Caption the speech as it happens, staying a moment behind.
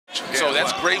So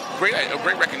that's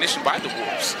great recognition by the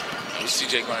Wolves. What's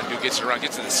CJ going to do? Gets it around,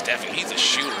 gets to the Steffi. He's a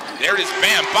shooter. There it is.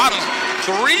 Bam. Bottoms.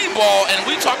 3-ball. And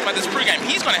we talked about this pregame.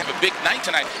 He's going to have a big night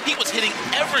tonight. He was hitting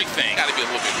everything. Got to be a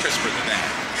little bit crisper than that.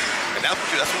 And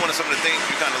that's one of some of the things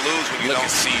you kind of lose when you Look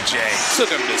at CJ. Took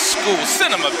him to school.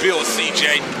 Sent him a bill,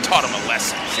 CJ. Taught him a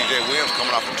lesson. CJ Williams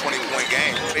coming off a 20-point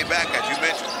game. Way back, as you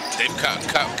mentioned. They've cut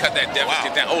that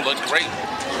deficit down. Oh, look great.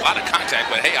 A lot of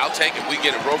contact, but hey, I'll take it. We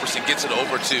get it. Roberson gets it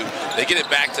over to, they get it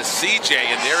back to CJ,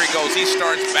 and there he goes. He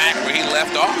starts back where he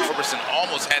left off. Roberson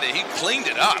almost had it. He cleaned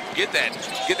it up. Get that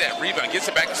rebound.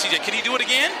 Gets it back to CJ. Can he do it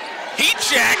again? Heat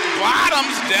check.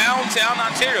 Bottoms downtown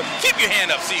Ontario. Keep your hand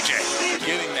up, CJ.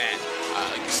 Getting that.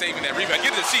 Saving that rebound.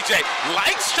 Give it to CJ.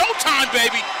 Lights, showtime,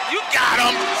 baby. You got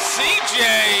him, CJ.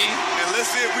 And let's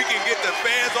see if we can get the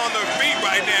fans on their feet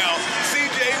right now.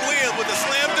 CJ Williams with a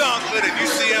slam dunk. But if you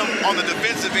see him on the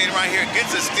defensive end right here,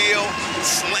 gets a steal,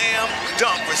 slam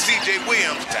dunk for CJ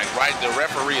Williams. Right, the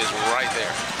referee is right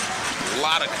there. A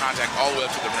lot of contact all the way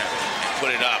up to the rim.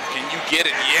 Put it up. Can you get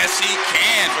it? Yes, he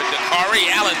can. For Dakari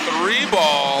Allen,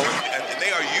 3-ball. And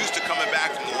they are used to coming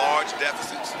back from large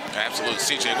deficits. Absolutely,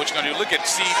 CJ. What you gonna do? Look at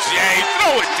CJ.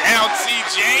 Throw it down,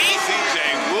 CJ. CJ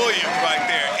Williams right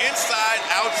there. Inside,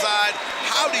 outside.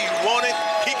 How do you want it?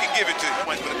 He can give it to you.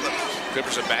 Points for the Clippers.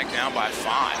 Clippers are back down by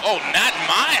 5. Oh, not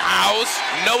my house.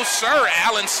 No, sir,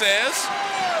 Allen says.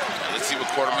 Now, let's see what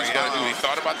Quarterman's gonna do. He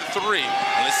thought about the 3.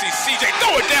 And let's see CJ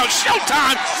throw it down.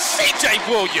 Showtime. CJ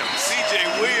Williams. CJ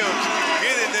Williams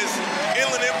getting this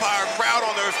Inland Empire crowd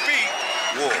on their feet.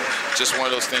 Whoa. Just one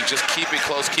of those things. Just keep it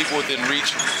close, keep it within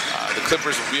reach. The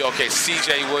Clippers will be okay.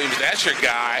 CJ Williams, that's your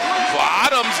guy.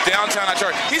 Bottoms downtown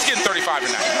Ontario. He's getting 35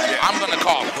 tonight. Yeah. I'm going to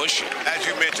call push it. As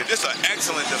you mentioned, this is an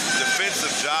excellent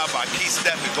defensive job by Keith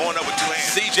Stephen going up with 2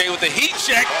 hands. CJ with the heat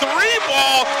check,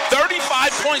 3-ball,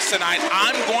 35 points tonight.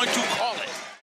 I'm going to call.